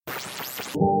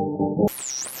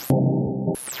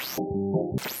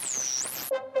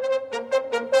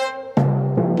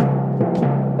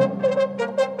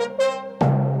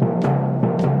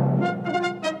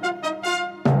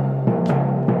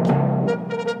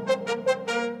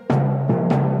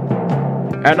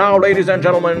And now, ladies and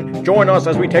gentlemen, join us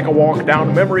as we take a walk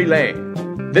down memory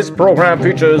lane. This program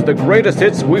features the greatest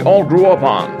hits we all grew up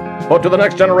on. But to the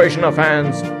next generation of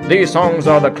fans, these songs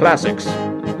are the classics.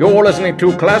 You're listening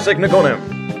to Classic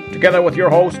Nigunim, together with your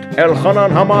host,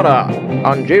 Elchanan Hamada,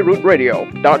 on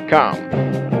jrootradio.com.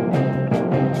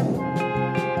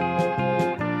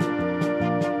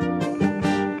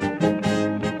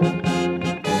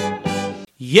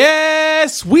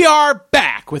 Yes, we are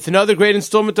back with another great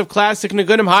installment of Classic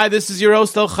Nigunim. Hi, this is your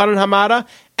host, Elchanan Hamada,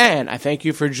 and I thank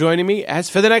you for joining me. As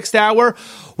for the next hour,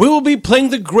 we will be playing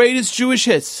the greatest Jewish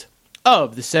hits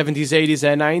of the 70s, 80s,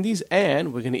 and 90s,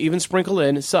 and we're going to even sprinkle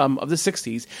in some of the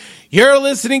 60s. You're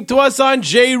listening to us on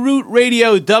JRoot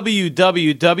Radio,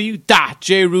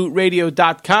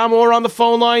 www.jrootradio.com, or on the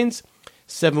phone lines,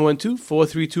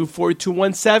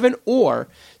 712-432-4217 or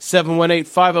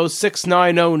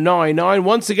 718-506-9099.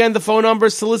 Once again, the phone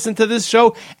numbers to listen to this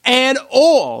show and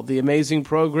all the amazing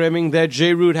programming that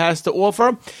JRoot has to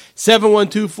offer,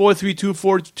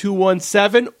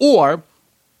 712-432-4217 or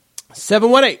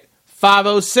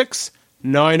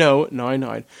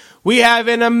 718-506-9099. We have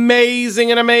an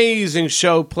amazing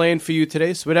show planned for you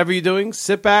today, so whatever you're doing,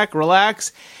 sit back,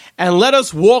 relax, and let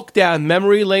us walk down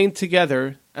memory lane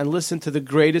together and listen to the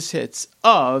greatest hits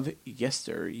of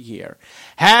yesteryear.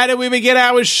 How do we begin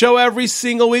our show every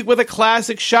single week with a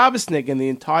classic Shabbos Nigun? The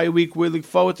entire week we look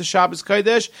forward to Shabbos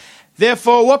Kodesh.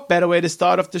 Therefore, what better way to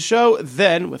start off the show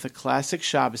than with a classic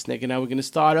Shabbos Nigun? Now we're going to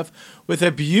start off with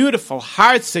a beautiful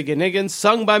Heartziger Nigun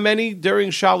sung by many during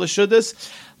Shalosh Shudas.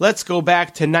 Let's go back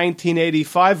to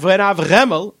 1985 when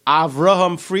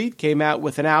Avraham Fried came out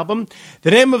with an album. The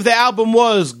name of the album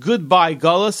was Goodbye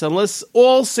Gullus, and let's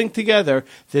all sing together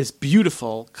this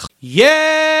beautiful...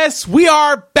 Yes, we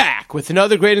are back with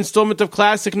another great installment of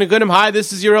Classic Nigunim. Hi,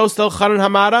 this is your host, Elchanan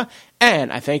Hamada,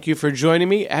 and I thank you for joining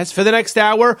me. As for the next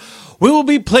hour, we will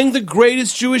be playing the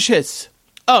greatest Jewish hits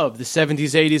of the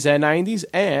 70s, 80s, and 90s,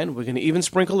 and we're going to even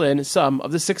sprinkle in some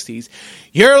of the 60s.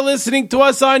 You're listening to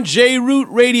us on JRoot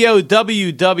Radio,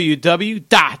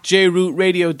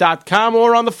 www.jrootradio.com,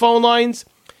 or on the phone lines,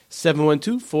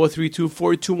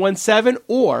 712-432-4217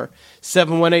 or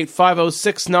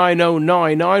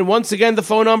 718-506-9099. Once again, the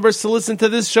phone numbers to listen to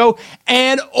this show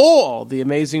and all the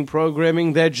amazing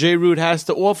programming that JRoot has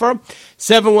to offer,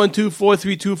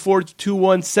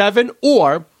 712-432-4217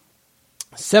 or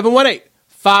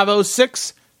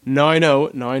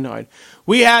 718-506-9099.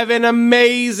 We have an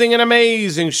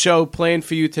amazing show planned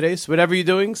for you today, so whatever you're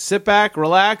doing, sit back,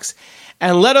 relax,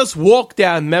 and let us walk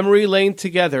down memory lane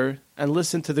together and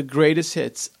listen to the greatest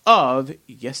hits of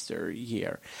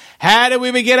yesteryear. How do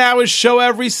we begin our show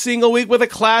every single week with a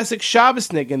classic Shabbos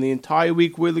Nigun? The entire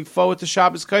week we look forward to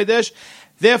Shabbos Kodesh.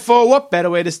 Therefore, what better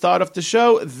way to start off the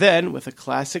show than with a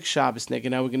classic Shabbos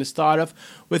Nigun? Now we're going to start off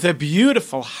with a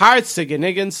beautiful Heartziger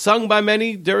Nigun sung by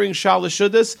many during Shalosh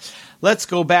Shudas. Let's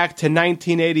go back to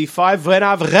 1985 when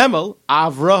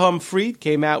Avraham Fried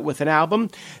came out with an album.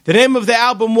 The name of the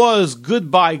album was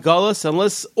Goodbye Gullus, and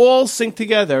let's all sing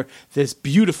together this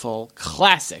beautiful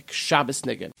classic Shabbos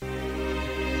Nigun.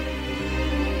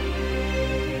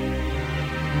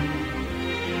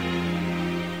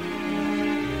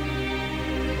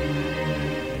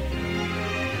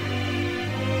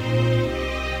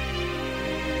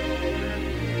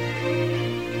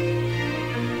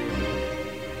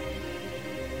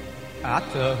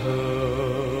 Atahu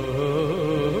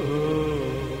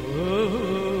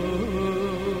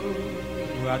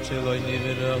Rachelo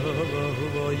Nivero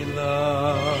Ila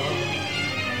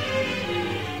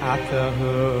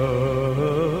Atahu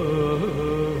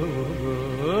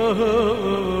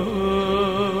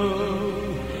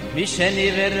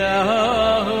Mishenivero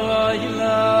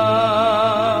Ila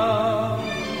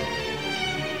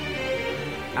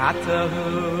Atahu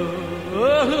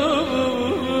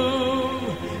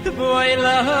Boy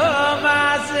love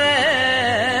maze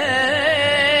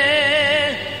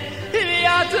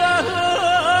Viata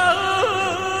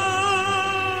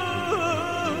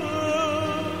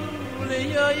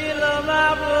Liyo ilo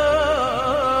mabo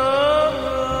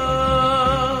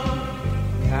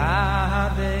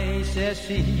Kade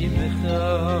sheshimcho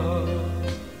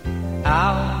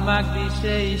Al magdi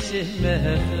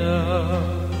sheshimcho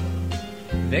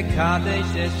Vekade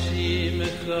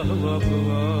sheshimcho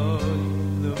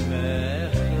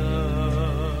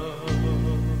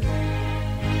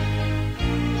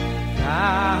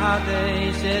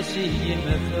Kadesh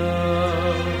Shimcho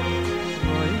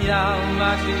yal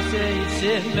magdise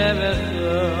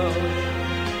shmecho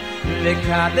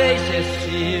lekadesh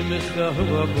shmecho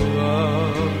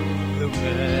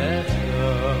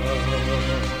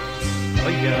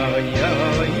oy oy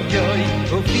oy oy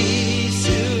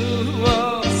ofisu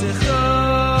osecho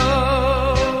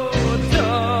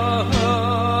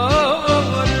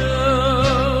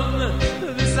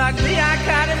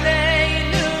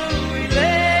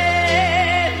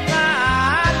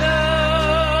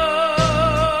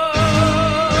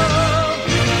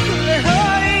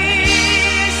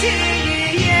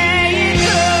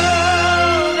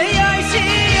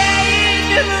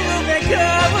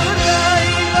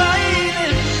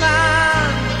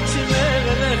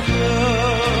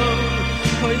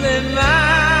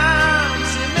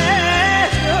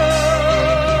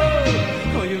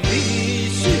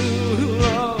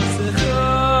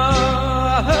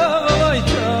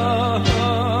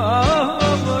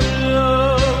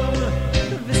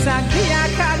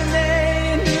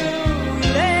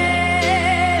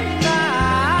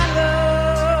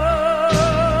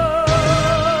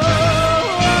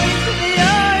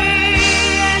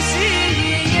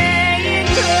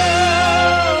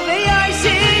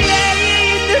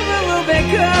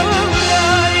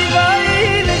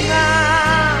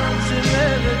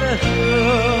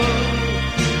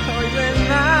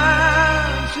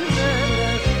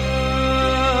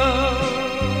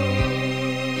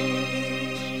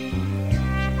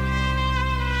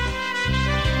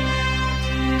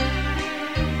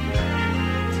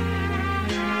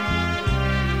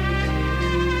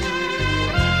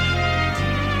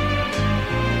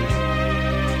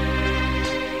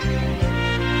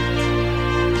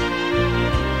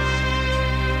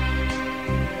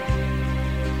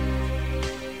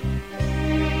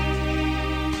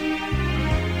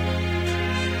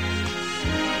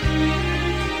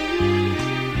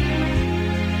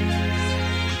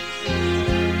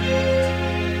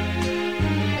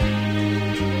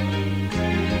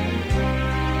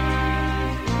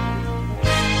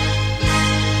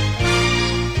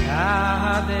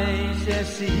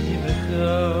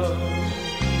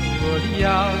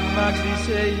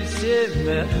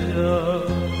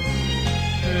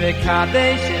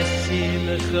Kadesh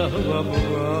simcha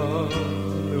oy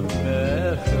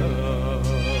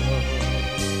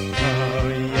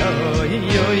oy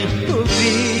oy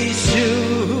uvishu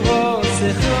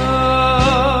osecha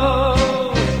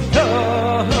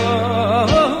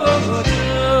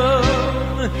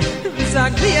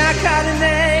visagli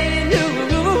akarneinu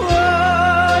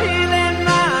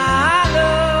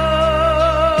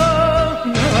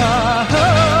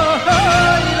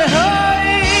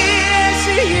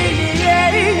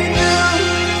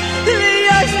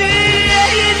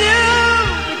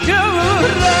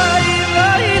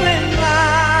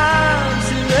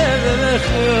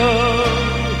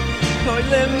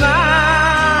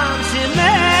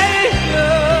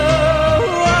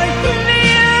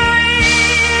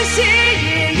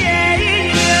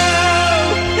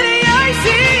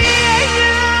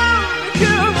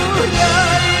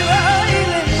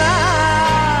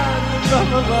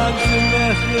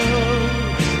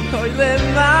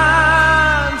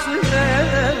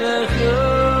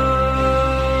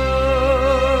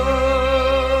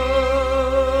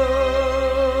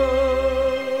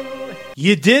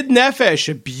You Did Nefesh,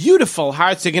 a beautiful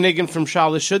Hartziganigan from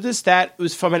Shalosh Shuddis. That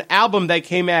was from an album that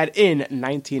came out in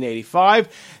 1985.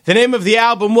 The name of the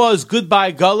album was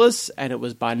Goodbye Gullus, and it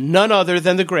was by none other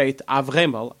than the great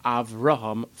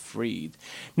Avraham Fried.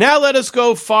 Now let us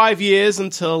go 5 years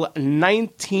until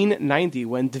 1990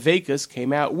 when Dveikus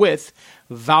came out with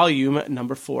volume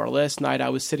number 4. Last night I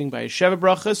was sitting by a Sheva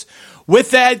Brachas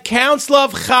with that Council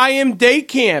of Chaim Day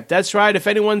Camp. That's right. If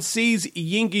anyone sees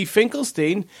Yingi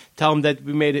Finkelstein, tell him that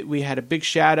we had a big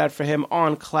shout out for him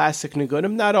on Classic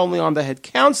Nigunim, not only on the Head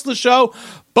Counselor show,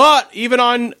 but even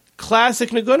on Classic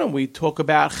Nigunim. We talk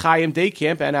about Chaim Day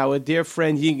Camp and our dear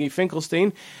friend Yingi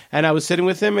Finkelstein, and I was sitting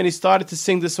with him and he started to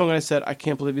sing this song and I said, I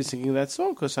can't believe he's singing that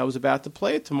song because I was about to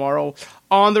play it tomorrow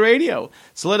on the radio.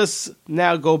 So let us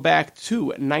now go back to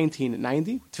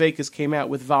 1990. Dveikus came out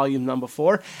with volume number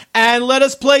 4, and let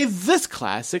us play this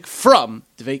classic from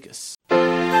Dveikus.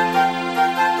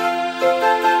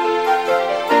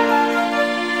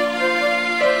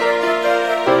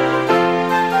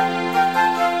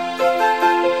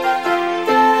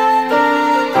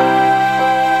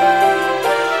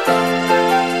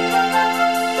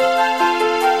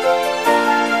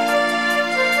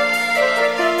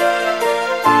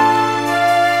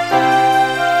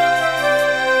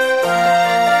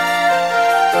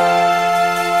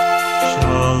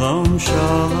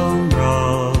 Shalom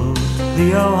Rav,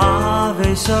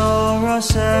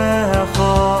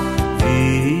 sorasecha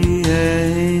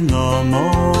v'yein lamo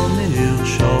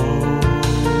mirsho.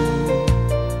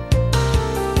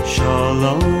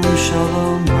 Shalom,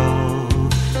 shalom rav,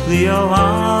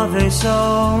 li'ohave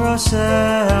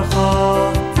sorasecha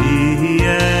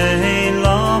v'yein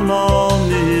lamo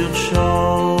mirsho.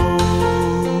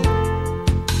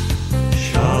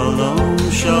 Shalom,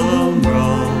 shalom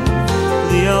rav,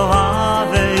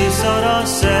 li'ohave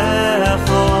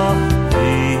sorasecha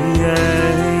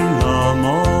v'yein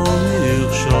lamo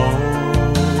mirsho.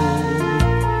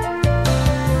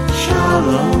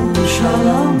 Shalom,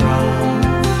 shalom rav,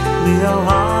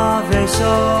 li'ohave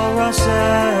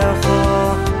sorasecha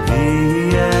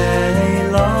v'yein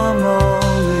lamo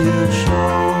mirsho.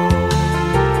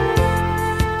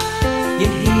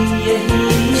 Yehi, yehi,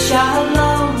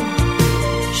 shalom,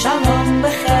 shalom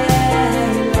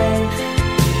b'chelech,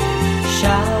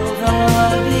 shalva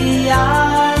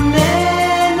b'yamen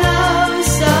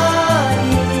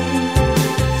avsayim.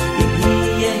 Yehi,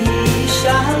 yehi,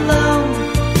 shalom,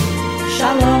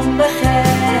 shalom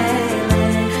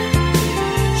b'chelech,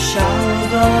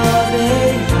 shalva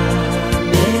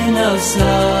b'yamen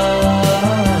avsayim.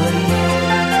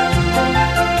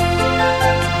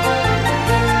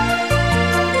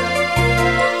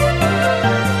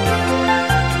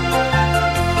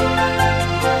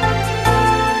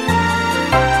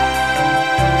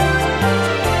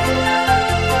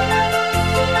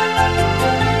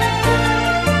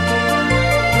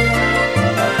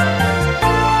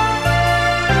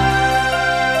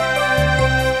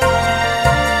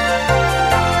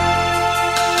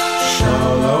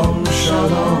 Shalom,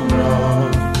 shalom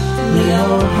rav,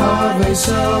 li'ohave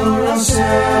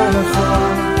sorasecha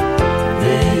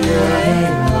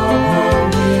v'yein lamo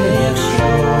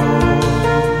mirsho.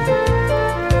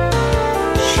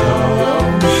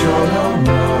 Shalom, shalom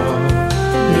rav,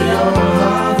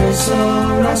 li'ohave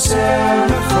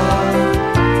sorasecha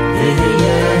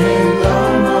v'yein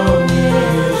lamo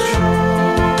mirsho.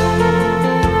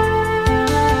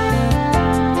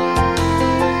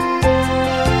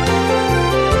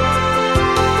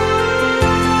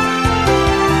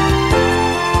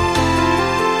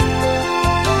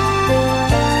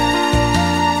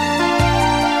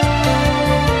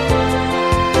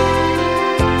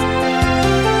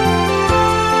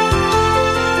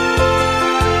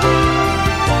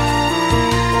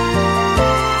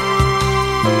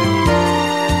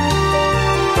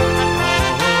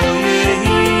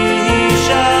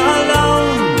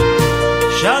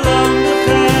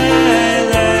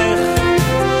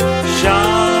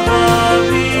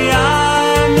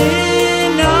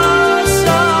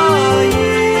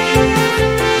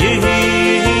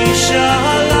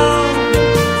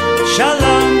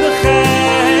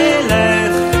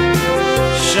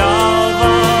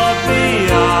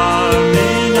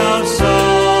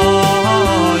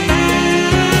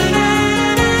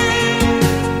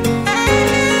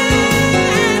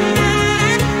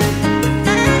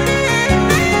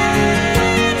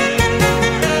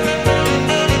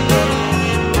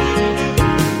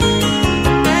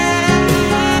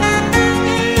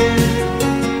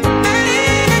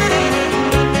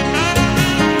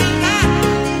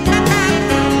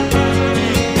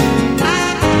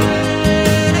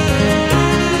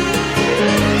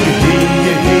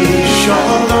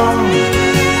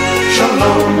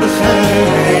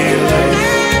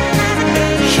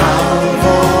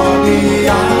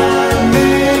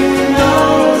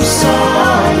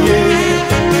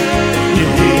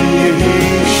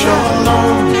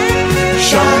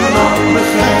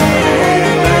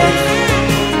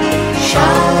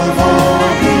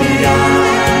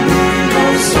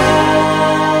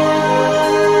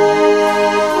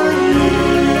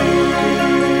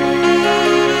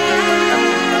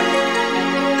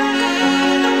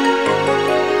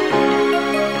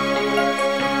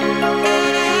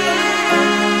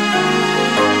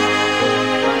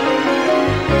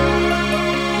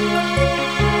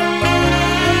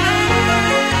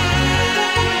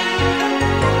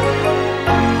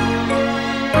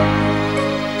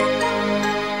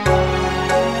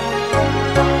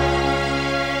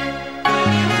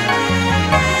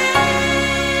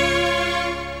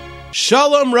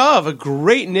 Shalom Rav, a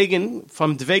great niggin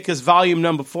from Dveika's volume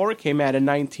number 4, came out in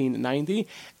 1990,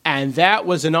 and that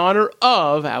was in honor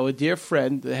of our dear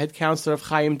friend, the head counselor of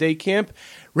Chaim Day Camp,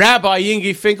 Rabbi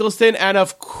Yingi Finkelstein, and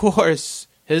of course,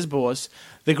 his boss,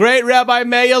 the great Rabbi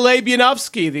Meir Leib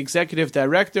Yanofsky, the executive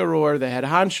director or the head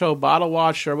honcho, bottle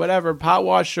washer, whatever, pot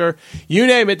washer, you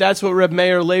name it, that's what Reb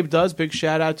Meir Leib does. Big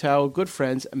shout out to our good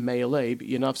friends, Meir Leib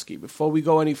Yanofsky. Before we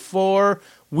go any further,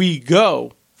 we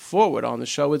go forward on the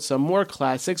show with some more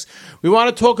classics. We want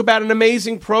to talk about an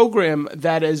amazing program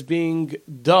that is being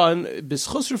done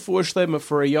b'schus refuah shlema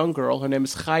for a young girl. Her name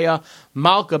is Chaya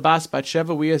Malka Bas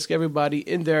Batsheva. We ask everybody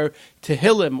in their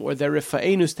Tehillim or their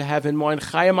Rifa'enus to have in mind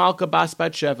Chaya Malka Bas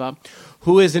Batsheva,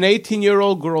 who is an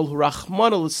 18-year-old girl who,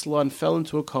 Rahman al-Islam, fell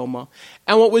into a coma.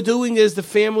 And what we're doing is the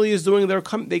family is doing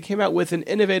they came out with an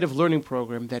innovative learning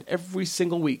program that every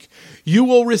single week you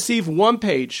will receive one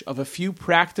page of a few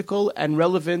practical and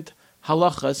relevant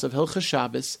halachas of Hilchas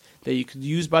Shabbos that you could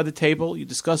use by the table. You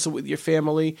discuss it with your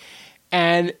family.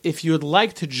 And if you would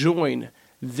like to join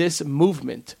this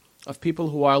movement of people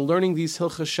who are learning these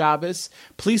Hilchas Shabbos,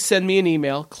 please send me an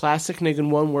email, classicnigun,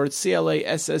 one word,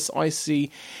 ClassicNigun,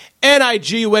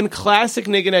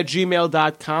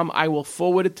 classicnigun@gmail.com. I will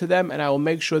forward it to them, and I will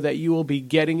make sure that you will be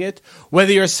getting it.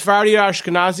 Whether you're Sephardi or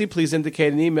Ashkenazi, please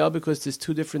indicate an email, because there's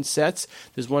two different sets.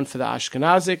 There's one for the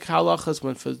Ashkenazic halachas,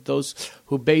 one for those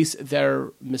who base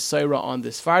their Messiah on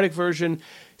the Sephardic version.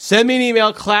 Send me an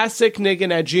email,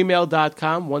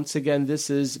 classicnigun@gmail.com. Once again, this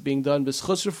is being done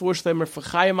b'schus refuah shlema for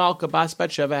Chaya Malka Bas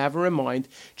Batsheva. Have her in mind.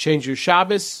 Change your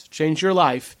Shabbos, change your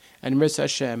life, and Mirs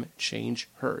Hashem, change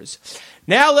hers.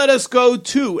 Now let us go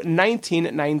to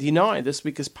 1999. This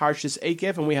week is Parshas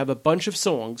Eikev, and we have a bunch of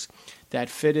songs that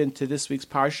fit into this week's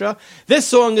Parsha. This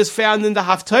song is found in the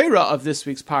Haftarah of this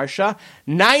week's Parsha.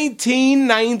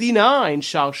 1999,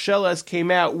 Shalsheles came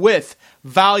out with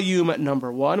volume number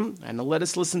 1. And let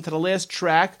us listen to the last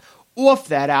track off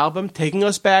that album, taking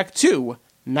us back to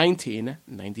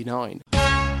 1999.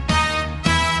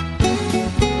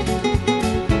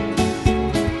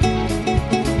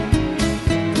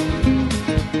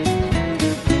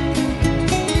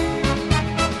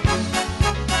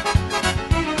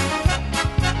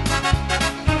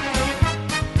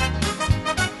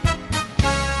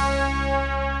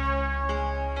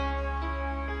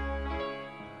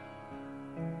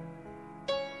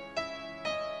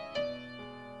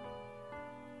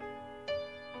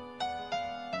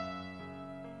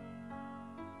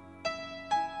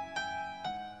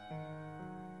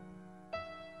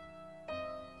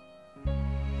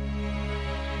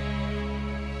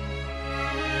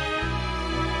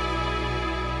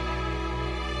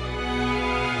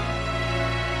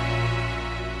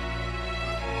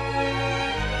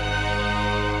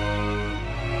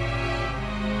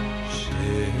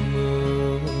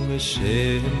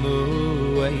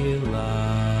 Shemu Elai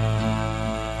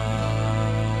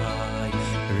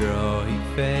Roi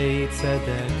Fei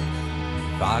Tzedek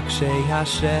Vakshei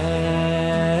Hashem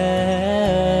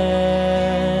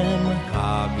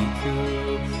Habitu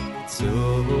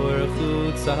Tzur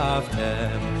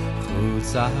Chutzavtem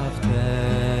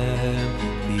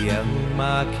Liel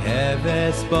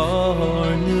Makeves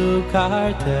Bornu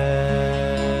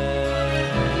Kartem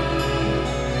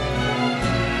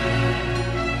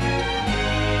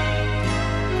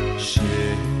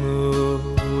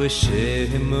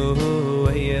Shemu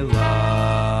Elai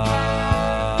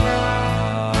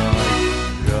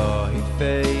Roi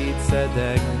Fei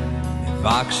Tzedek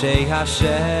Vakshei Hashem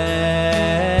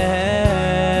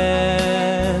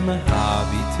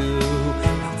Habitu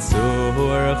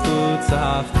Tzur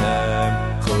Chutzavtem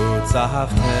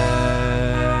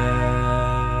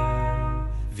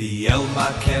Viel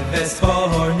Makeves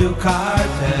Bornu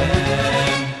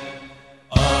Kartem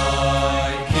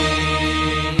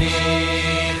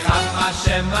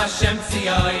Hashem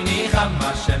Tzion, Nicham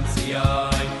Hashem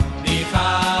Tzion,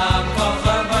 Nicham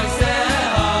Kochar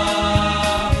Vayseha,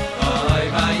 Oy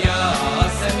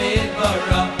Vayasem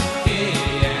Idbara, Ki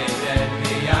Yeden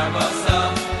V'Yarvasa,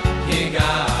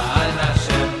 Yigal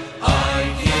Hashem, Oy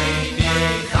Ki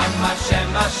Nicham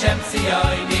Hashem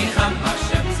Tzion, Nicham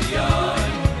Hashem Tzion,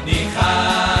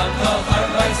 Nicham Kochar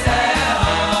Vayseha,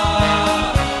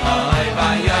 Oy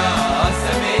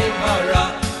Vayasem Idbara,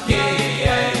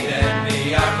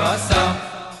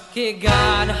 Ki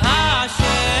God Hashem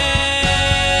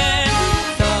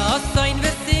T'asayin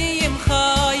v'siyim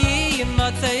chayim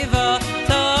Matzeva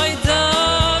Toida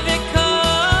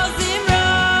v'kozim ra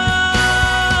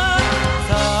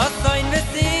T'asayin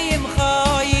v'siyim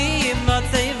chayim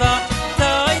Matzeva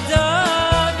Toida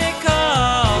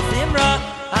v'kozim ra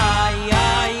Ay,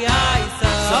 ay, ay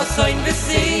T'asayin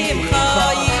v'siyim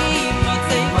chayim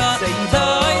Matzeva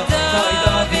Toida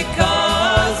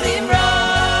v'kozim ra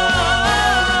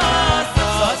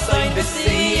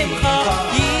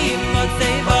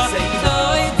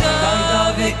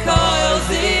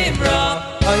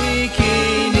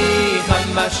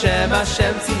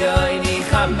Hashem Tzion,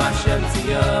 Nicham Hashem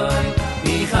Tzion,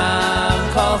 Nicham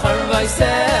Kochar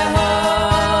Vayseha,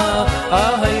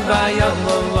 Oy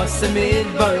Vayamu Asamid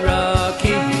Bara,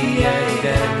 Ki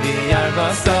Yeden V'Yarva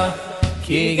yavosa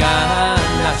ki gan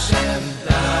Hashem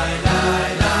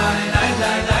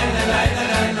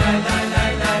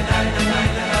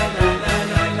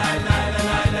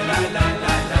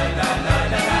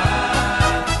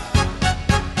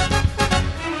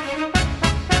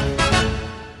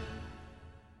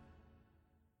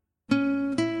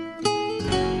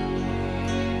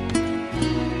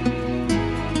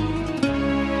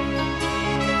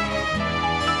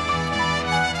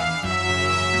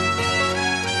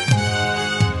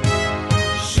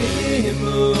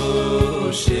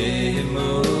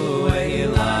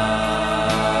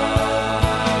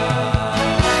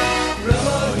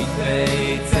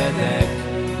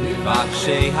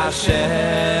Hashem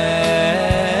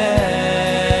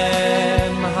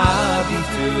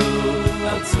habitu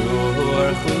al tzur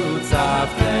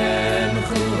chutzavtem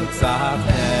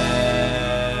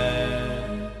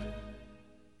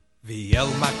v'yel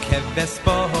makeves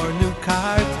bor nu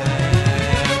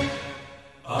kartem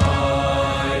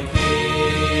oy ki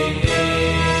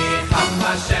cham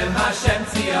Hashem Hashem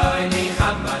tzion ni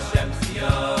cham Hashem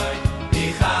tzion ni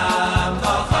cham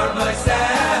ochor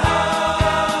v'seha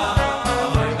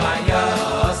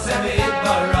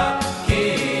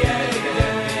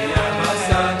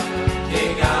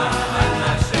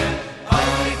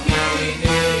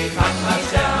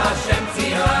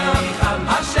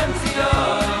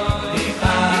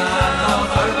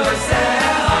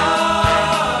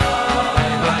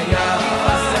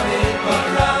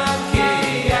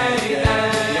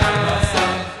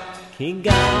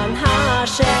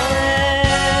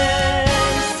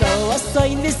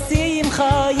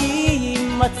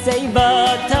Say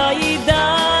but Taida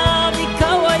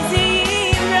because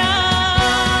Zimra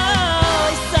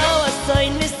so a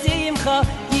sign Simcha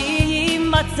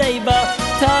Yim say but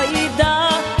Taida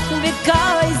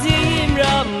because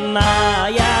Zimra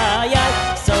ya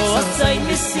so a sign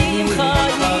Simcha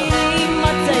Yim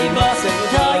say but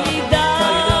Taida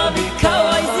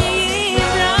because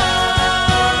Zimra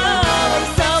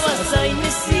so a sign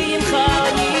Simcha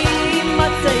Yim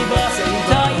say but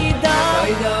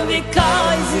Taida because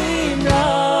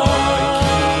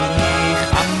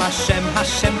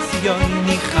Hashem tzion,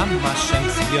 nicham Hashem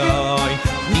tzion,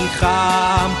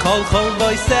 nicham kol chol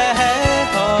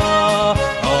voiseho,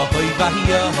 ohoy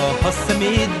vahyo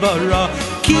hosamid bara,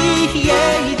 ki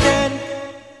yeiden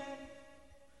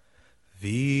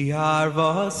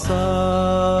v'arvasa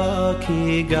ki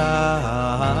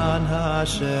gan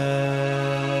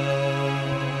Hashem.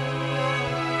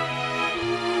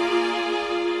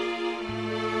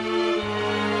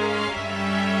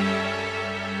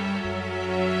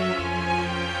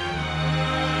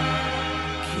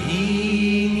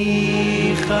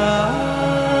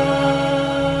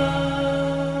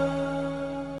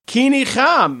 Kini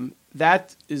Cham.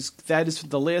 That is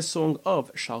the last song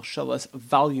of Shalshelas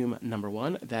Volume Number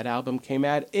 1. That album came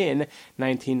out in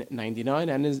 1999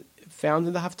 and is found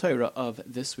in the Haftorah of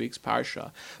this week's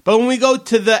Parsha. But when we go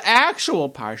to the actual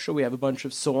Parsha, we have a bunch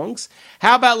of songs.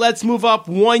 How about let's move up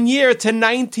 1 year to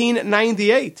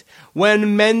 1998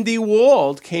 when Mendy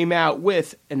Wald came out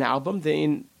with an album.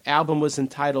 The album was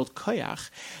entitled Koyach.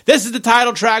 This is the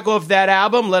title track of that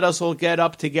album. Let us all get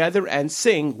up together and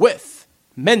sing with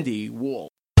Mendy Wald.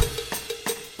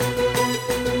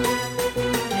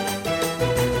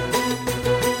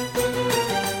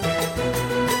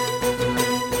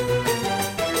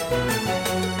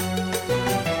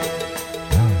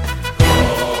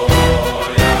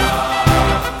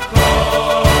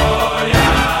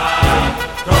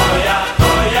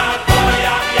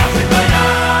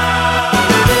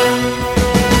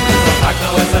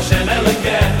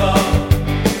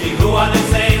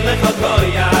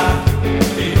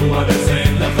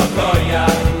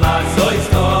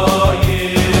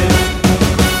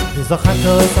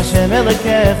 זכרתו את השם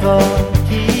אלוקיך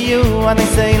כי הוא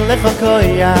הניסי לך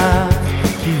כויח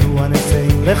כי הוא הניסי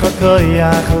לך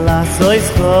כויח לעשות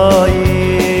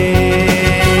זכויר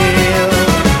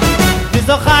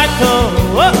וזכרתו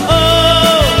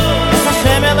את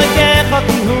השם אלוקיך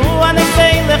כי הוא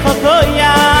הניסי לך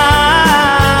כויח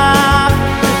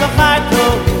וזכרתו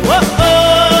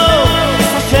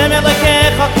את השם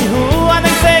אלוקיך כי הוא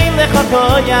הניסי לך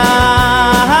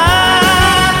כויח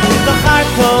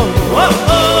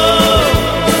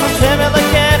Hashem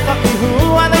Elokecha ki hu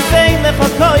anasei lecha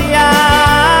koyach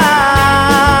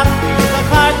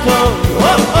Zacharto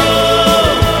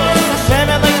Hashem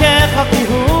Elokecha ki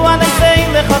hu anasei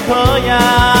lecha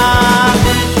koyach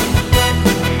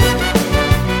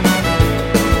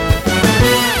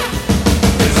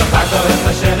Zacharto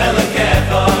Hashem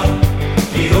Elokecha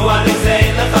ki hu anasei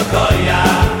lecha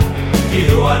koyach Ki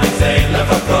hu anasei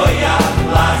lecha koyach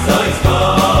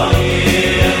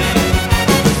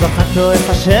זכרתו את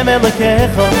השם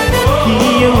אלוקיך כי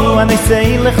יהיו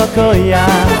הניסי לך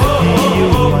כויח כי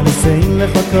יהיו הניסי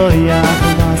לך כויח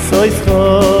לעשו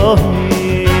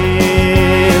ישכויל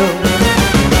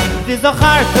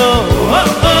וזכרתו את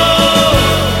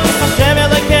השם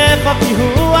אלוקיך כי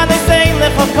יהיו הניסי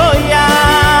לך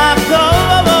כויח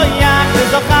כויח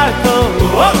וזכרתו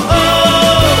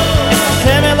את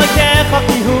השם אלוקיך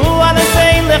כי יהיו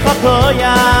הניסי לך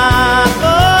כויח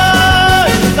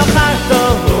זכרתו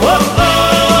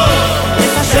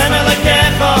את השם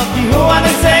אלוקיך כי הוא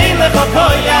הניסי לך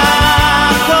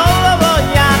כויח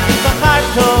כויח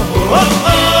זכרתו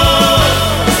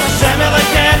את השם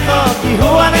אלוקיך כי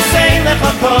הוא הניסי לך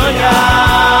כויח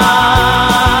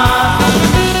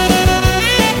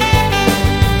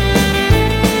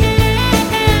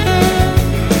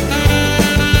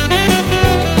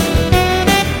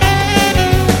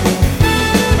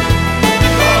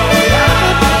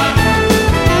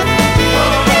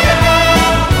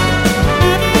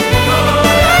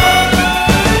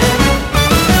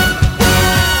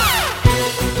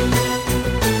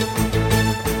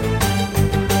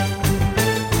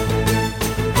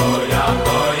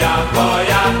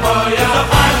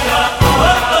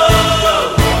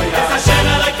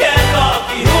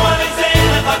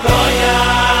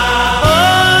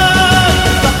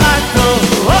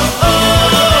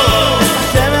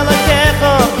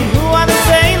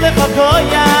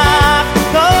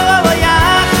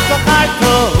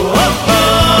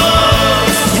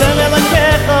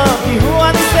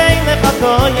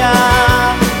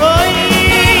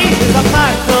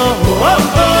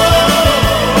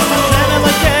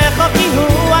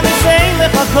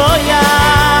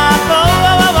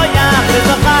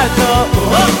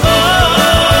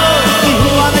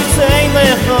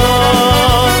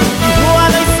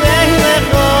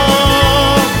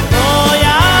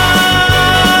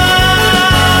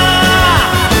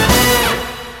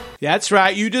That's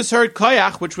right, you just heard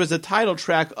Koyach, which was the title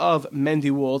track of Mendy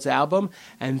Wall's album,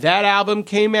 and that album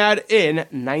came out in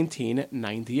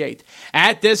 1998.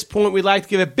 At this point, we'd like to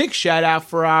give a big shout out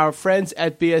for our friends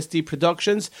at BSD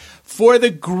Productions for the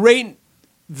great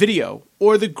video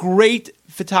or the great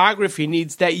photography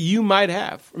needs that you might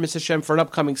have, Mr. Shem, for an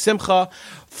upcoming Simcha,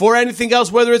 for anything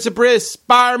else, whether it's a bris,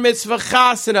 bar mitzvah,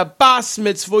 chasana, bas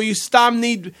mitzvah, you stam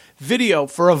need video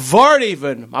for a vart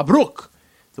even, mabruk.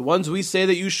 The ones we say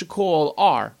that you should call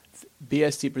are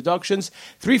BST Productions,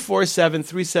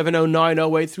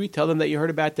 347-370-9083. Tell them that you heard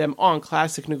about them on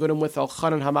Classic Nagunim with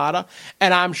Elchanan Hamada,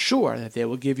 and I'm sure that they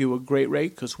will give you a great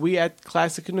rate, because we at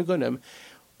Classic Nagunim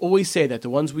always say that the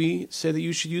ones we say that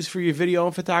you should use for your video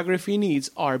and photography needs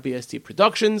are BST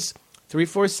Productions,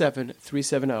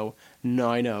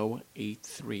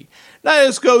 347-370-9083. Now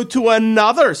let's go to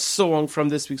another song from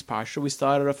this week's Parsha. We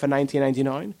started off in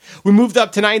 1999. We moved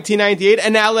up to 1998,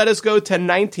 and now let us go to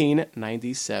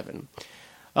 1997.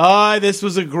 This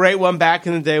was a great one back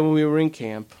in the day when we were in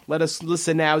camp. Let us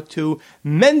listen now to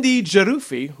Mendy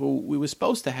Jarufi, who we were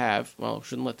supposed to have. Well,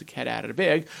 shouldn't let the cat out of the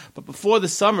bag, but before the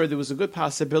summer, there was a good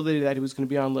possibility that he was going to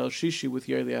be on Leil Shishi with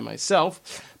Yerli and myself.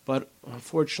 But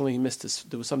unfortunately, he missed his.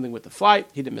 There was something with the flight.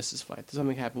 He didn't miss his flight.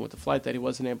 Something happened with the flight that he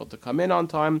wasn't able to come in on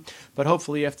time. But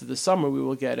hopefully, after the summer, we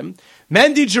will get him.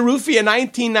 Mendy Jarufi in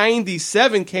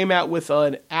 1997 came out with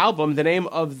an album. The name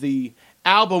of the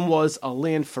album was A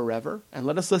Land Forever. And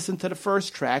let us listen to the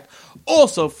first track,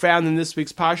 also found in this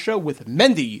week's Parsha, with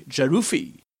Mendy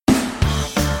Jarufi.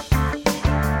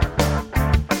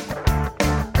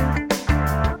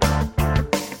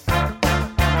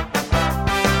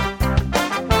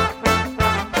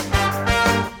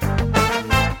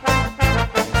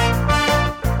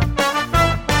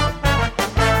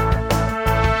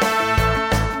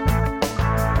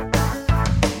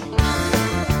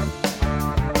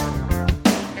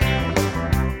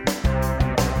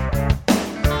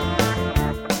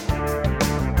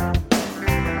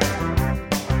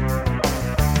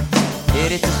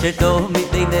 Shto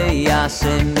midinei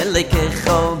Hashem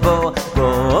Elekecho bo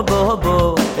bo bo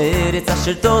bo Eretz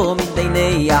Shto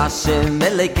midinei Hashem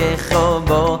Elekecho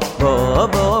bo bo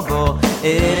bo bo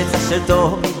Eretz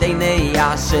Shto midinei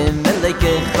Hashem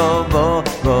Elekecho bo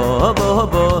bo bo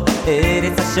bo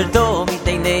Eretz Shto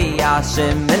midinei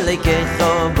Hashem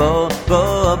Elekecho bo bo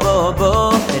bo bo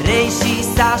Reishi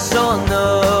Sashono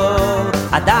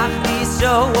Adam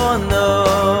Nishono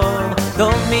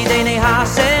Domidei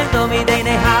Hashem, Domidei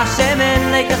Hashem,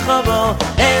 Elekechobo,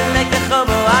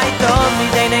 Elekechobo. I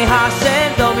Domidei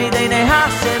Hashem, Domidei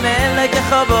Hashem,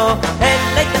 Elekechobo,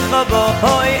 Elekechobo.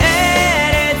 Hoy Eretz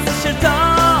Asher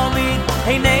Domid,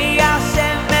 Heinei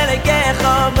Hashem,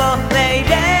 Elekechobo,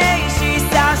 Leidei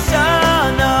Shisa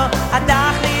Shono,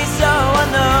 Adach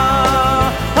Lisono.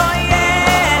 Hoy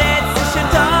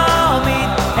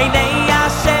Hinei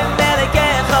Hashem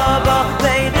Melkecho bo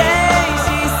Meirei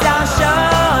Shisa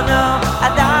Shono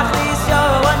Adach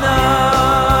Lishono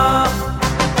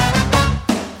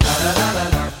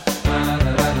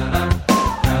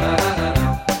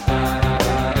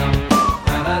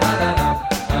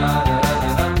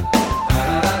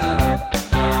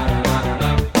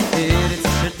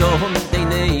Shadom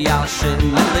idei Hashem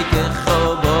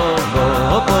melkecho bo bo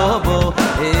bo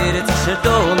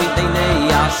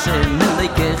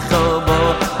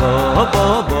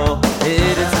bo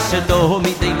Eretz Shadom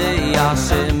idei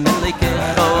Hashem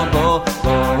melkecho bo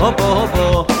bo bo bo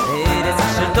Eretz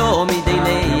Shadom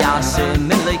idei Hashem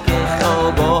melkecho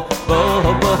bo bo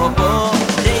bo bo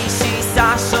Reishi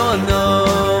Sashono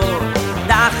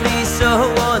Dachli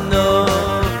Shono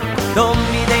Dom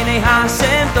idei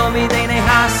Hashem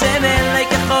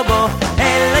melkecho bo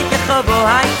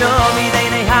Hay dom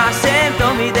idei Hashem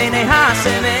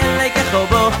Hashem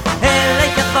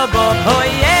Elchanan Hamada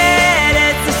Aug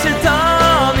Eretz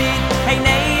Shaltomi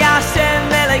Hinei Hashem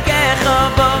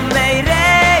Elchanan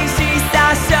Meirei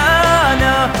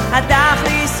Shisashono Adach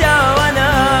Lishono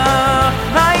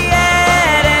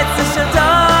Eretz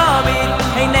Shaltomi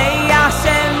Hinei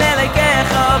Hashem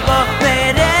Elchanan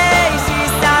Meirei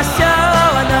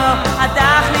Shisashono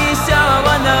Adach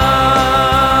Lishono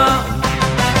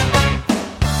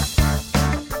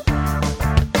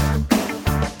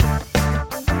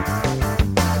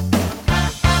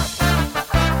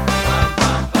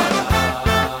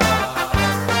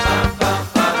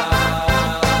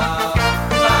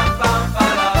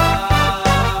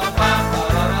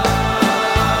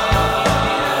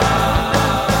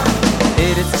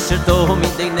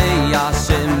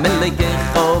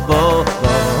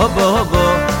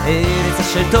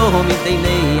Shadom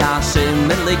idei Hashem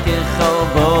melkecho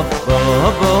bo bo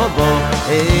bo bo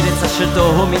Eretz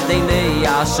Shadom idei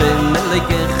Hashem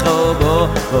melkecho bo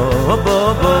bo bo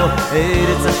bo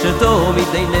Eretz Shadom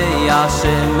idei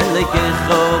Hashem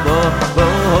melkecho bo bo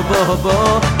bo bo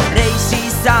Reishi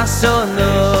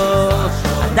Sashono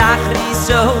Adach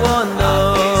Lishono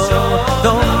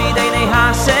Dom idei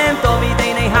Hashem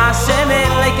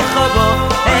melkecho bo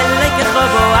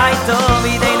Ay dom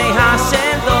idei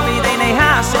Hashem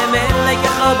Hashem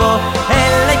Elchanan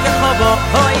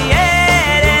Oy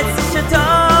Eretz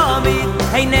Shatomi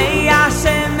Hinei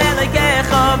Hashem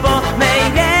Elchanan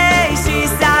Meirei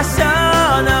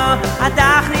Shisashono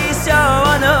Adach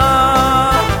Lishono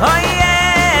Oy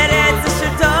Eretz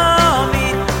Shatomi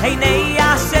Hinei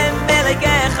Hashem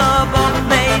Elchanan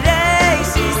Meirei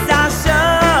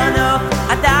Shisashono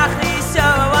Adach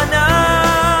Lishono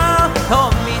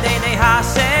Tomi Dei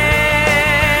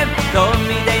Hashem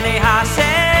Tomi Dei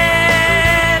Hashem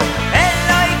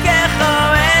Elchanan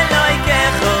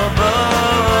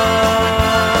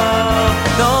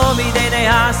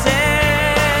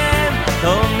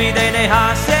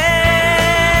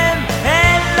Hashem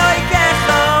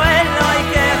Elchanan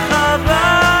bo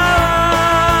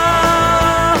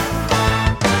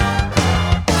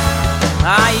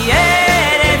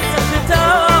Eretz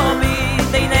Shatomi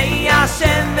Dei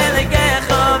Hashem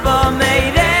Elchanan bo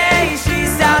Meirei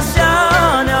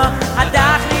Shisashono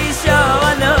Adach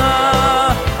Lishono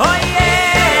Oy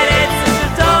Eretz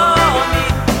Shatomi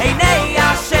Dei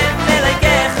Hashem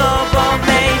Elchanan bo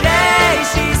Meirei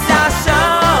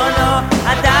Shisashono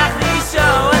Adach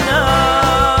Lishono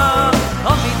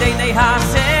Omi Dei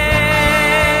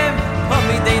Hashem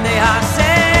Omi Dei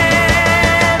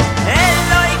Hashem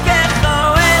Elchanan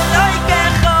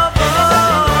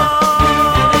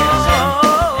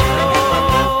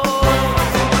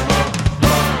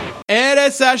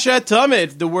Eretz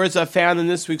Hashatamid. The words are found in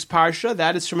this week's Parsha.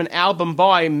 That is from an album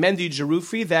by Mendy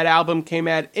Jerufi. That album came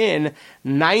out in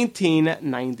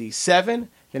 1997.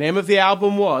 The name of the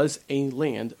album was A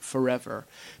Land Forever.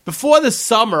 Before the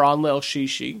summer on Leil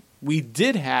Shishi, we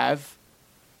did have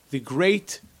the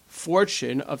great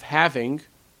fortune of having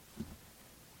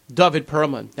David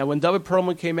Perlman. Now, when David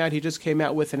Perlman came out, he just came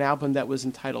out with an album that was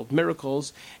entitled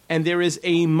Miracles, and there is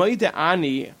a Moida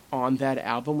Ani on that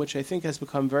album, which I think has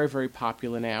become very, very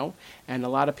popular now, and a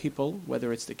lot of people,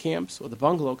 whether it's the camps or the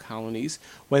bungalow colonies,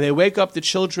 when they wake up the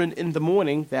children in the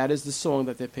morning, that is the song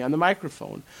that they play on the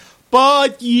microphone.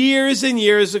 But years and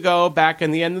years ago, back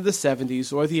in the end of the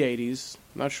 70s or the 80s,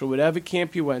 I'm not sure whatever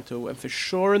camp you went to, and for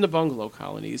sure in the bungalow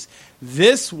colonies,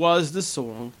 this was the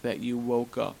song that you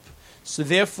woke up. So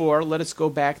therefore, let us go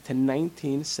back to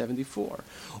 1974,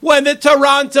 when the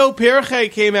Toronto Pirchei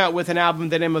came out with an album.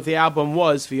 The name of the album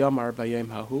was V'yamar B'yom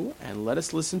Hahu, and let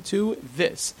us listen to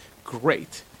this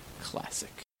great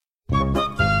classic.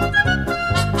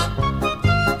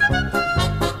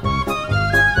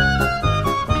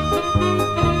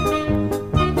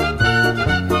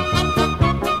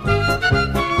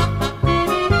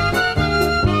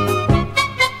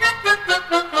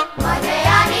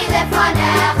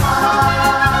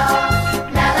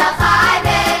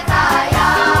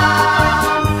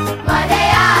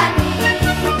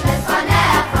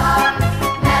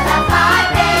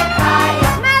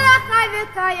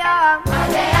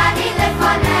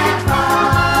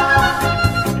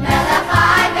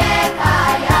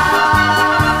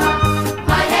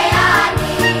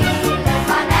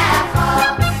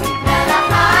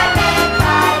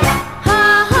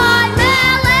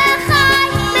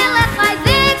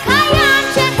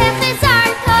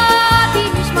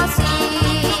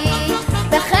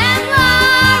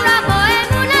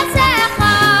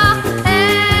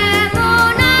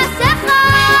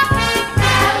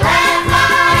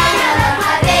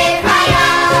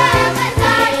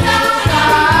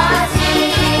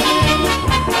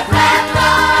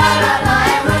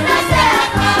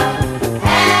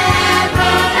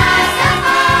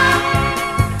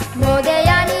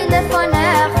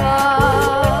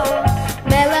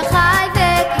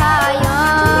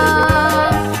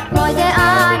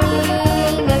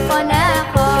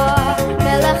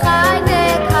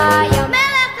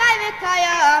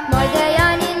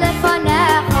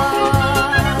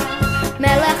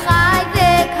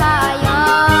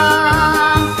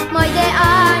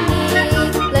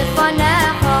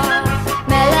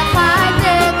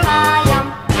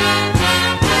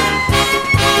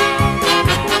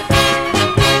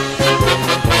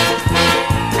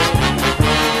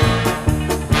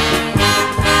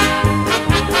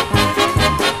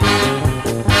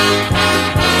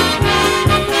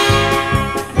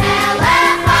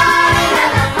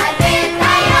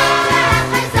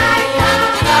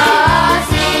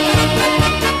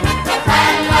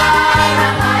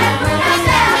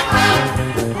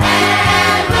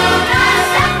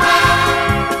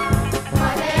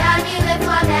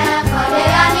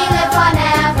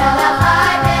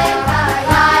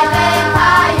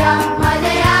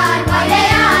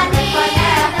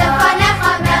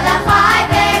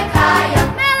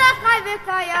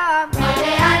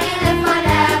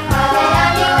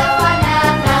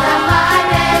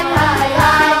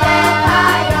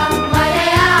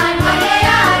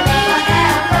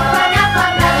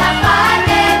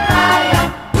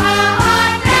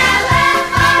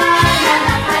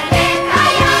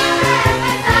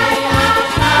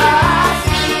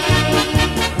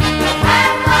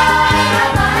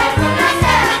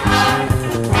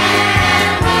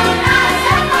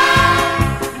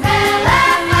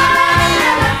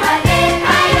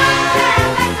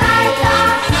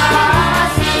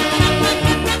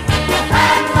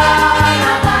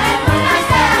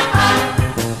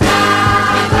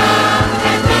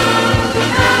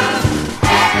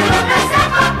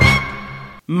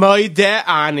 Moide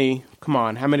Ani. Come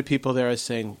on, how many people there are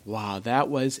saying, wow, that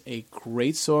was a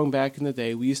great song back in the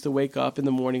day. We used to wake up in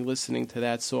the morning listening to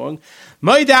that song.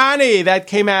 Moide Ani, that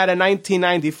came out in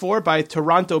 1994 by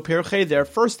Toronto Pirche, their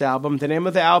first album. The name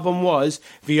of the album was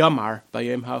V'Yamar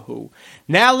Bayem Hahu.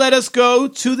 Now let us go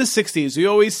to the 60s. We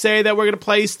always say that we're going to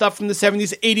play stuff from the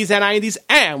 70s, 80s, and 90s,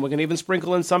 and we're going to even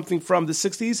sprinkle in something from the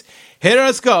 60s. Here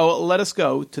let us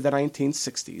go to the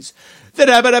 1960s. The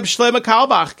Rebbe Shlomo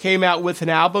Carlebach came out with an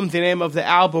album. The name of the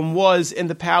album was In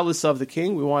the Palace of the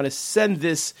King. We want to send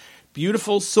this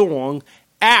beautiful song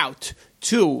out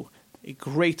to a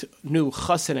great new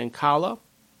chassan and kala,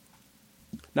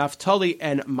 Naftali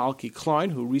and Malki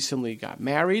Klein, who recently got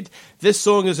married. This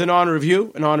song is in honor of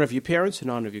you, in honor of your parents, in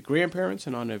honor of your grandparents,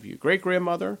 in honor of your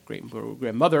great-grandmother,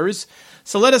 great-grandmothers.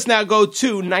 So let us now go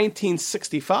to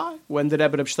 1965, when the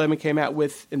Rebbe Shlomo came out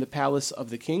with In the Palace of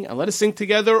the King. And let us sing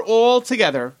together, all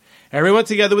together, everyone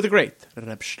together with the great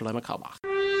Rebbe Shlomo Carlebach.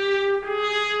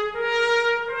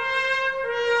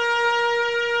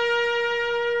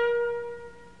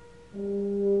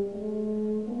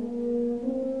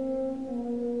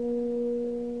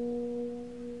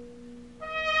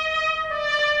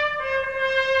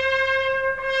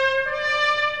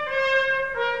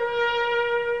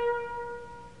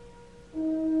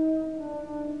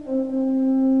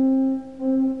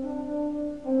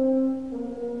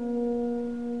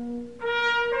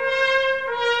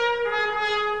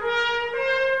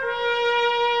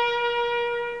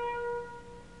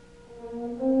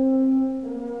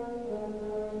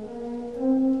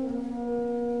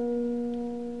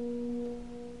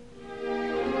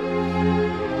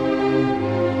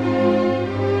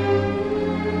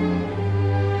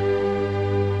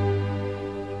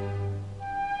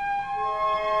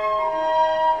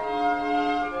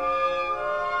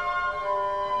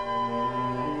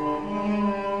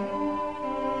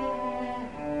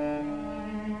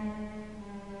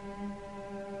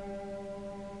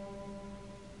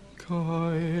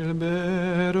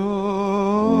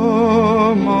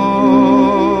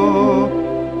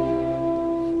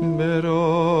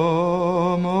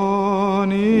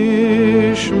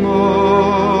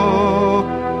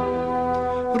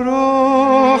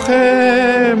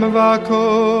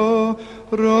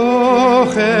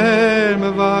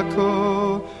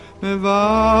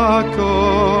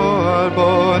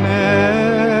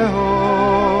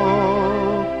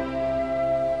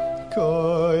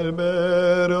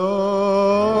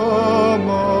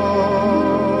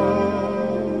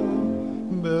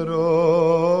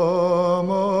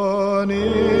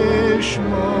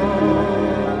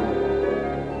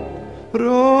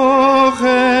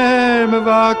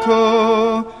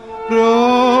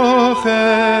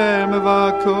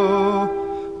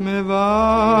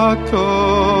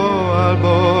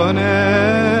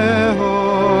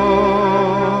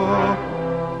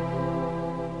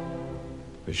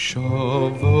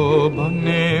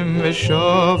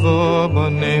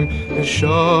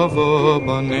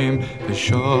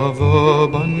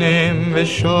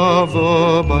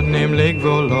 V'shovo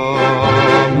banim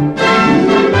legvolam.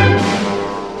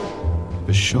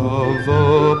 V'shovo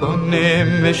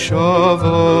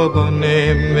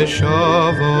banim,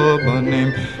 v'shovo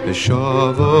banim, v'shovo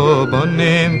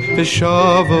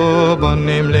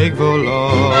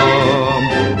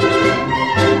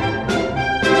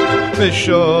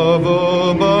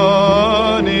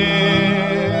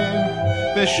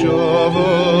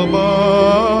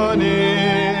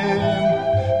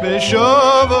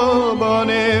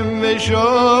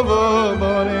banim,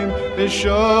 v'shovo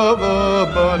banim,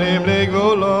 v'shovo banim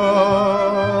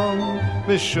legvolam.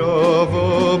 V'shovo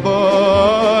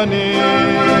banim,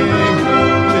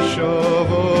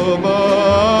 v'shovo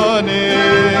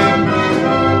banim,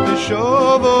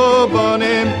 v'shovo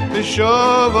banim,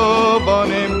 v'shovo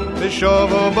banim,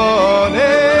 v'shovo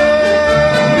banim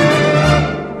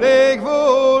legvolam.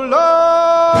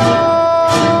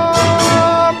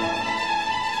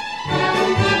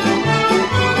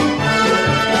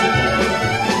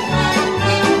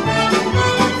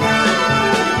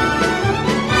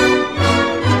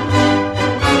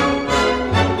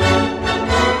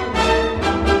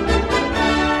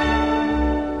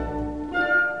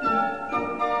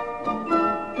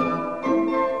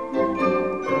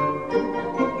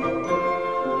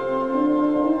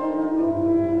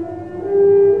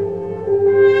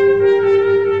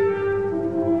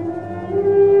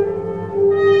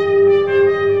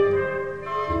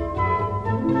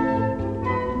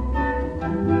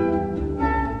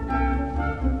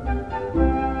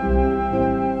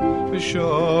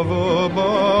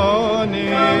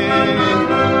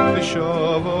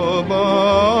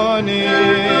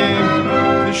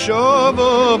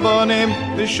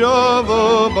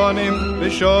 ושובו בנים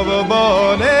ושובו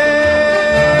בנים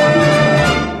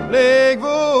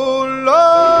לגבולות.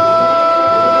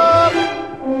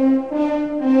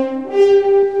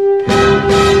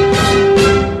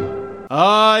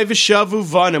 Vishavu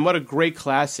Vanim, what a great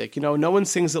classic. You know, no one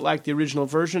sings it like the original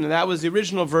version, and that was the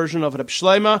original version of Reb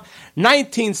Shlomo,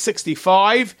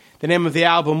 1965. The name of the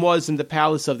album was In the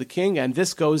Palace of the King, and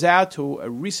this goes out to a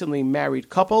recently married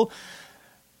couple,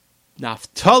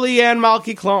 Naftali and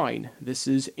Malki Klein. This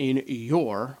is in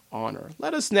your honor.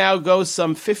 Let us now go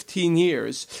some 15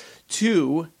 years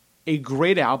to a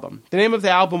great album. The name of the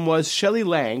album was Shelley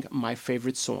Lang, My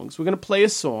Favorite Songs. We're going to play a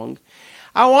song.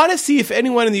 I want to see if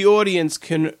anyone in the audience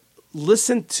can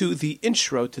listen to the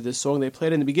intro to this song. They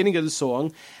played it in the beginning of the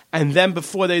song, and then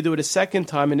before they do it a second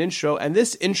time, an intro. And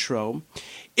this intro,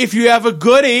 if you have a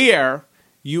good ear,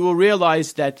 you will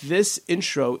realize that this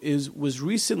intro was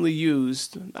recently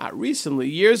used, not recently,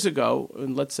 years ago,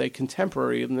 and let's say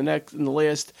contemporary, in the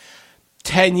last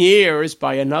 10 years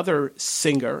by another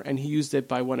singer, and he used it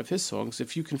by one of his songs.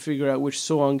 If you can figure out which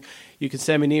song, you can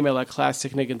send me an email at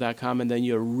classicniggin.com, and then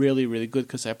you're really, really good,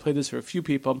 because I played this for a few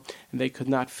people, and they could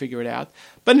not figure it out.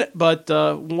 But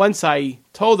once I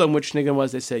told them which niggin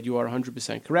was, they said, you are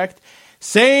 100% correct.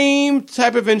 Same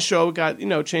type of intro, got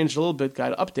changed a little bit,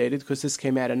 got updated, because this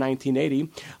came out in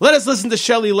 1980. Let us listen to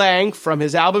Shelley Lang from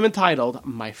his album entitled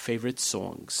My Favorite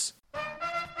Songs.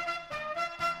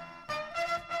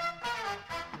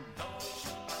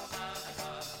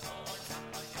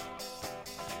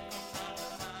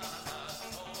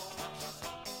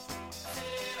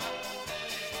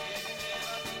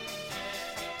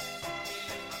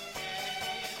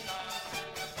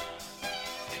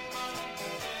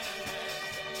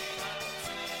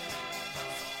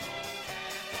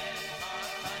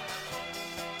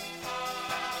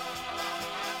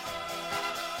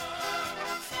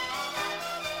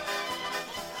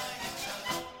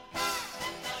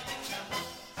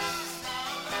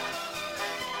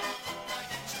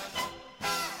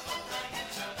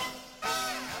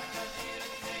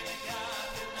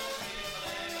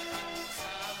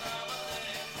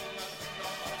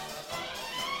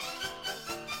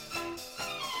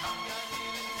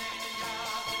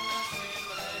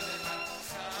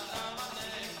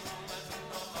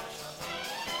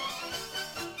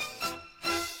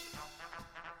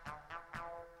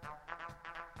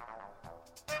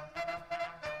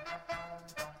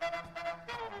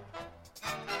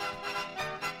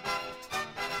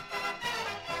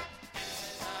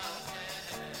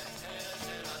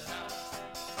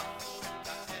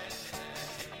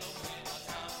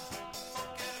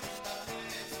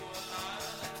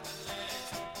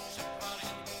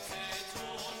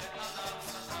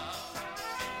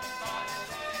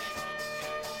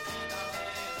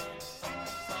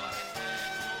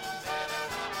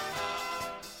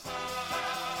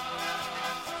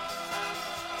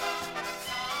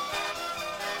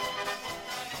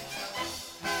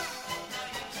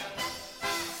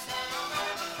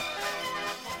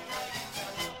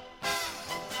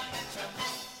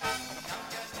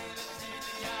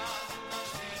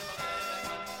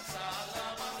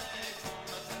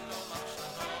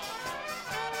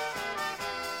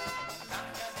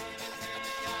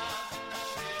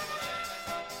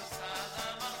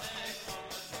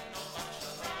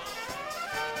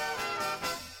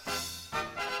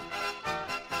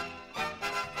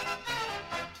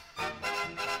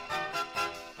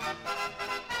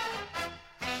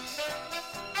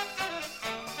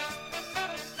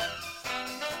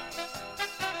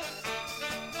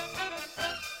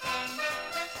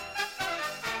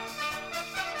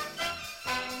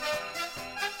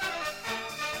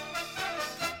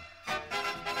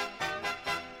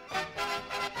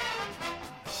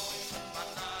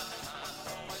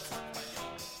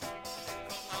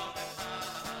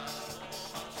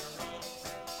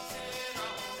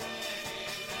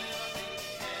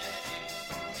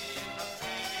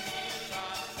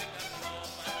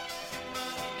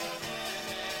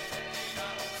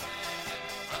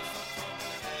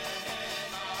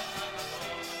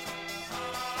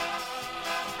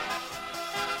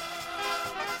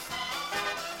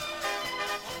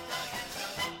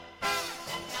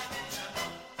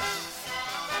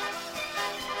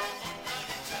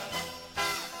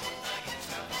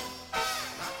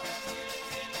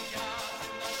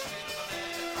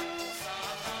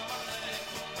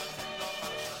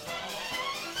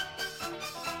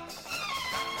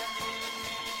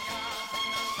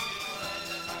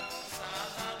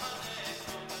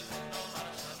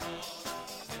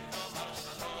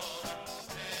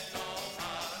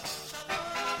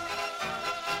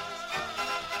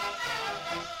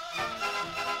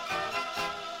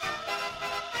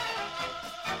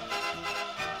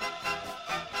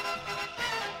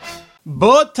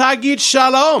 Bo Tagit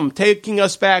Shalom, taking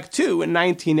us back to in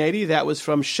 1980. That was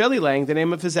from Shelley Lang. The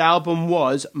name of his album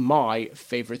was My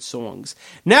Favorite Songs.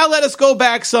 Now let us go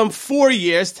back some 4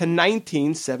 years to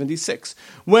 1976,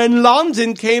 when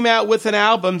London came out with an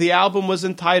album. The album was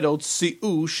entitled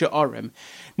Si'u She'arim.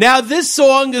 Now this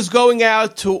song is going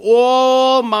out to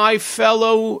all my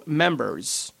fellow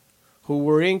members who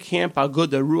were in Camp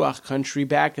Aguda Ruach country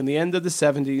back in the end of the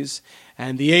 70s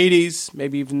and the 80s,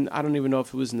 maybe even, I don't even know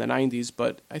if it was in the 90s,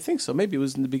 but I think so. Maybe it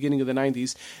was in the beginning of the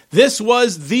 90s. This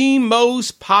was the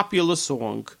most popular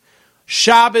song.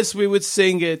 Shabbos, we would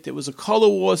sing it. It was a color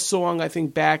war song, I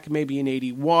think back maybe in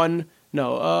 81.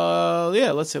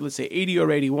 Let's say 80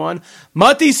 or 81.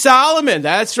 Mati Solomon,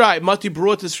 that's right. Mati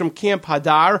brought this from Camp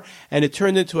Hadar, and it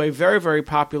turned into a very, very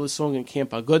popular song in Camp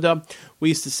Aguda. We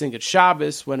used to sing at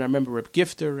Shabbos when I remember Reb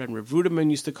Gifter and Reb Ruderman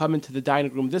used to come into the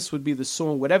dining room. This would be the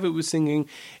song, whatever it was singing.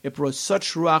 It brought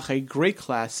such ruach, a great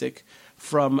classic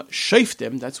from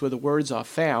Shoftim. That's where the words are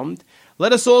found.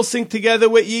 Let us all sing together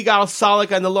with Yigal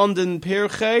Salik and the London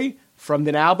Pirchei from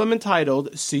the album entitled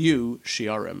Si'u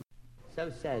She'arim. So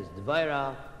says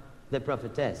Dvorah, the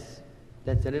prophetess.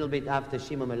 That's a little bit after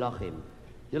Shema Melachim.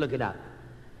 You look it up.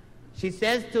 She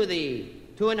says to the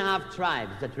 2.5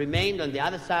 tribes that remained on the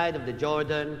other side of the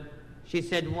Jordan, she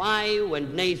said, why, when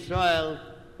Bnei Israel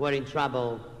were in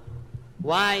trouble,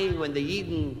 why, when the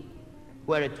Yidden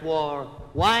were at war,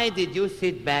 why did you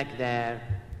sit back there,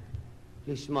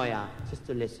 Lishmoya, just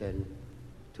to listen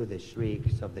to the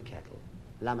shrieks of the kettle?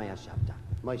 Lama yashavta.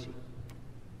 Moshe.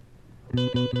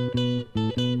 Lama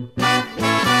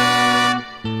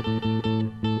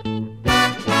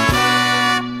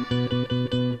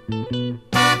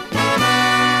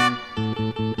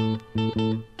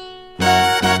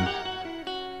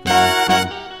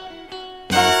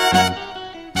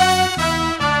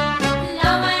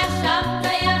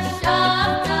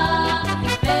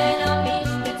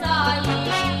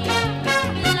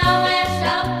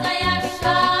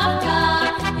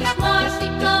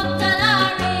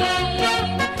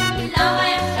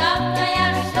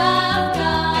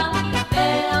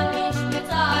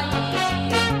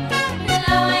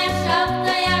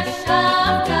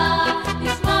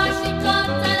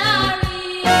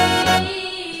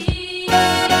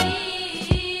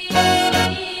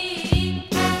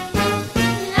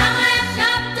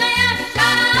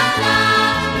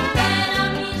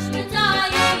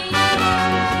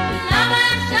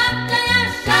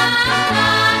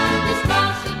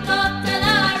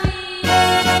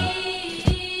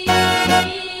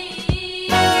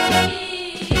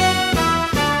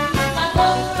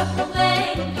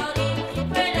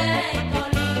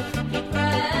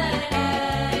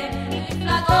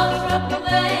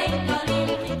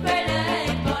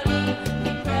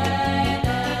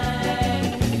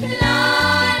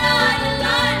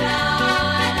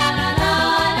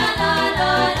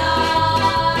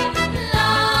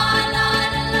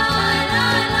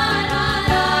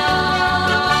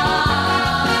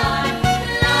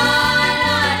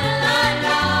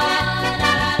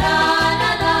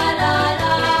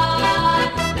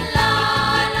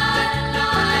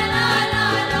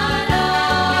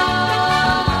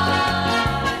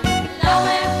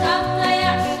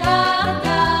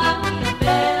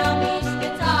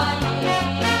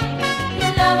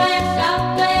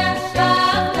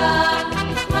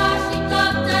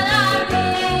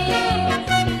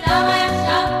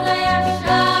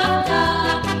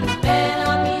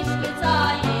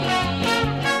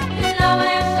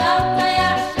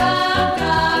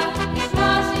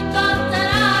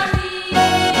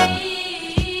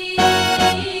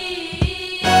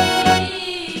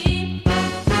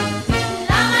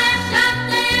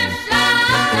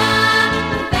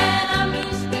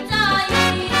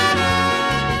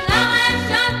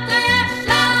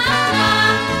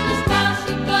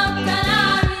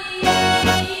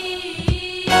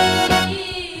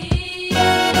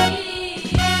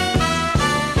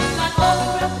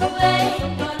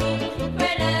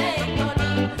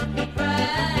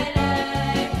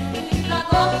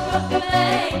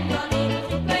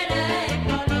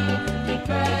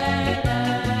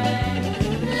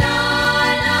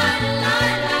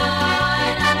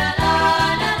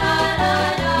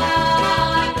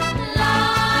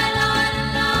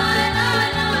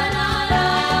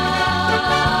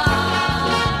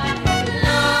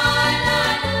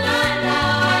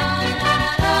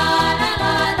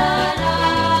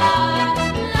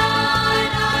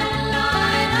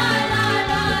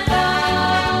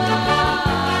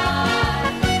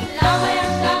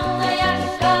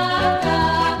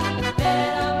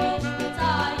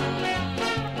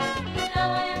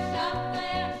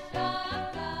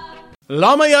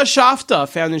Lama Yashafta,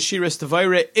 found in Shiras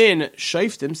Tavaira in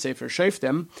Shaftim, Sefer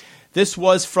Shaftim. This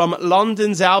was from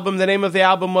London's album. The name of the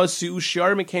album was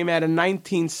Si'usharm. It came out in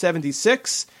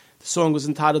 1976. The song was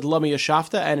entitled Lama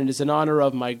Yashafta, and it is in honor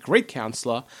of my great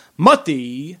counselor,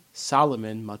 Mati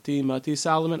Solomon. Mati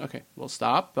Solomon. Okay, we'll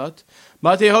stop. But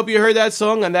Mati, I hope you heard that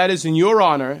song, and that is in your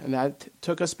honor, and that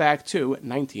took us back to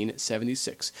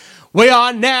 1976. We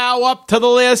are now up to the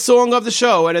last song of the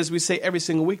show, and as we say every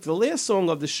single week, the last song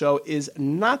of the show is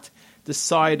not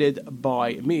decided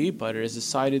by me, but it is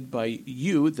decided by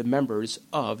you, the members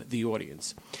of the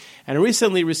audience. And I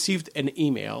recently received an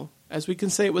email. As we can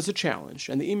say, it was a challenge.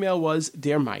 And the email was,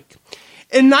 Dear Mike,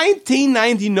 in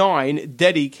 1999,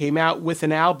 Dedi came out with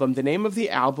an album. The name of the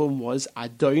album was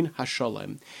Adon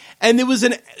HaSholem. And there was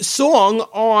a song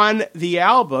on the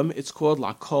album. It's called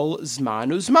La Kol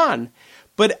Zman Uzman.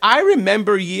 But I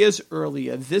remember years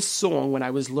earlier, this song, when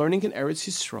I was learning in Eretz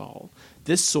Yisrael,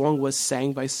 this song was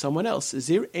sang by someone else. Is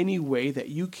there any way that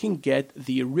you can get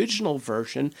the original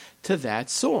version to that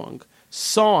song?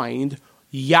 Signed,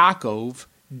 Yaakov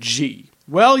G.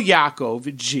 Well,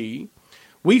 Yaakov G,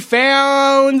 we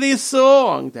found this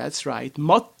song. That's right.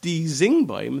 Moti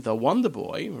Zingbaum, the Wonder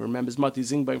Boy, who remembers Moti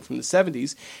Zingbaum from the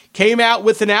 70s, came out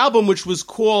with an album which was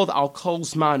called Al Kol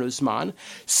Zman Uzman.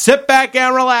 Sit back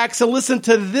and relax and listen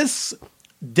to this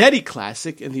Dedi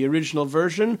classic in the original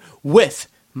version with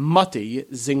Moti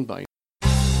Zingbaum.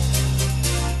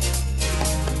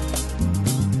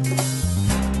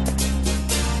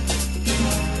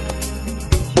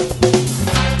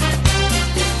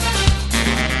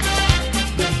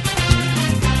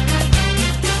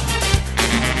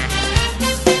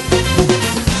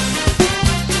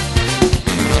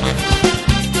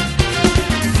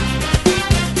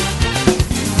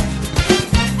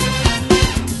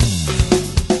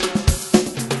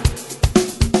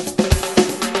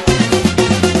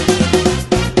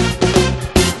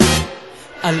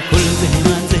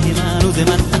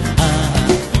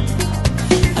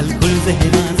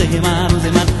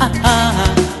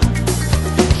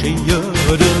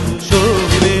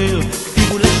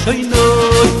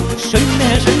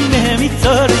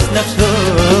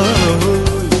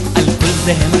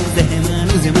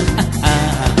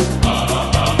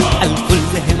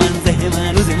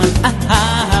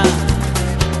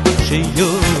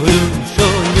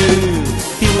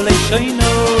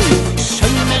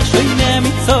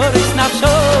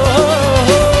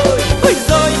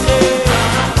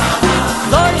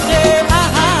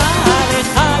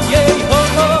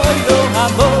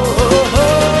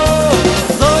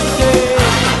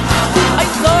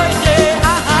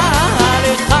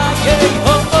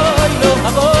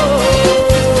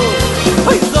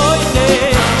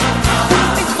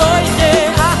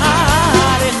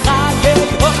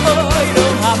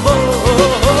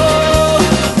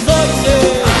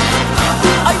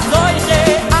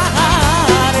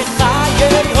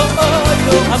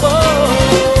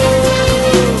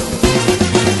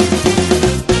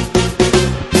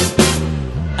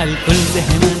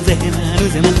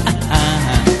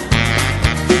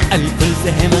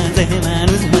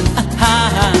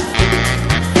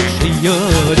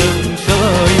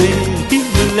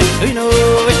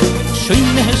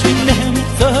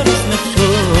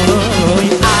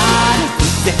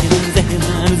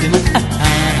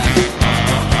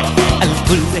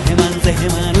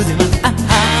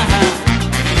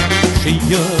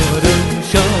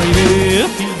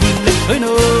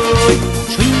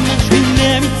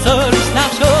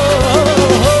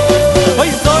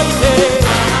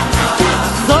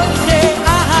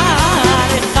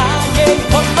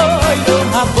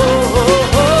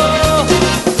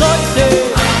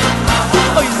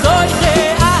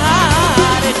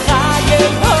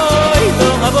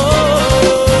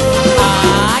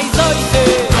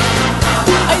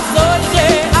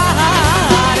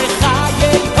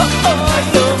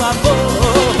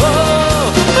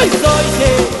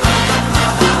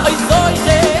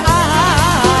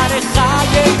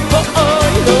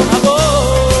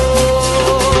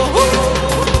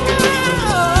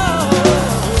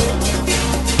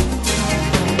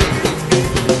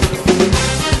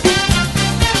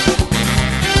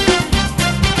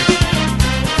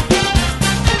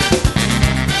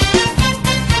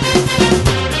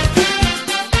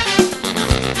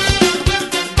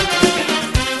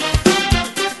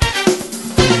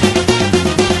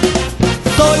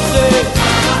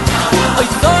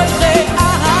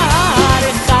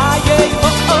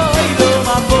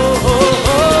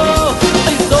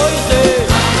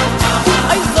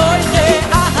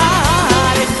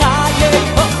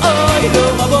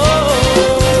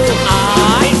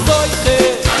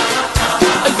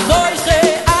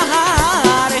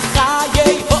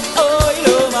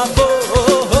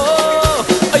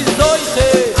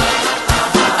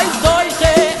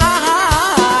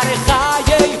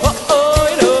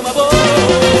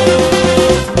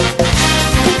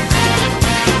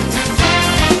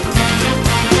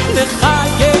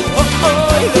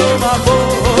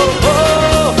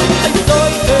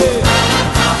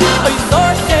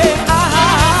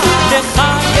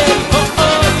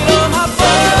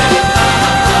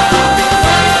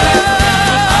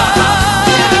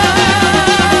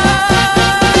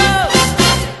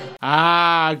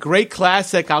 great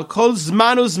classic Al Kol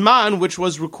Zman Uzman, which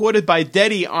was recorded by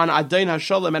Dedi on Adain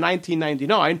HaSholem in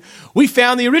 1999. We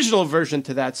found the original version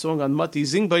to that song on Mati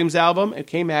Zingbaum's album. It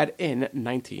came out in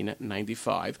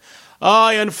 1995.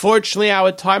 Unfortunately,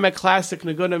 our time at Classic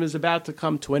Nagunim is about to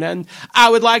come to an end. I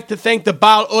would like to thank the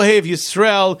Baal Ohev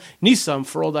Yisrael, Nisam,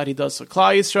 for all that he does for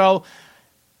Klal Yisrael.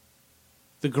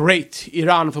 The great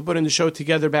Iran for putting the show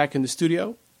together back in the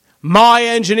studio. My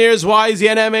engineers,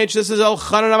 YZNMH, this is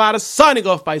Elchanan Hamada signing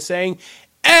off by saying,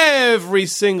 every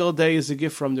single day is a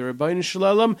gift from the Rebbeinu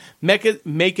Shalom. Make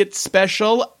it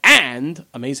special and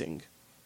amazing.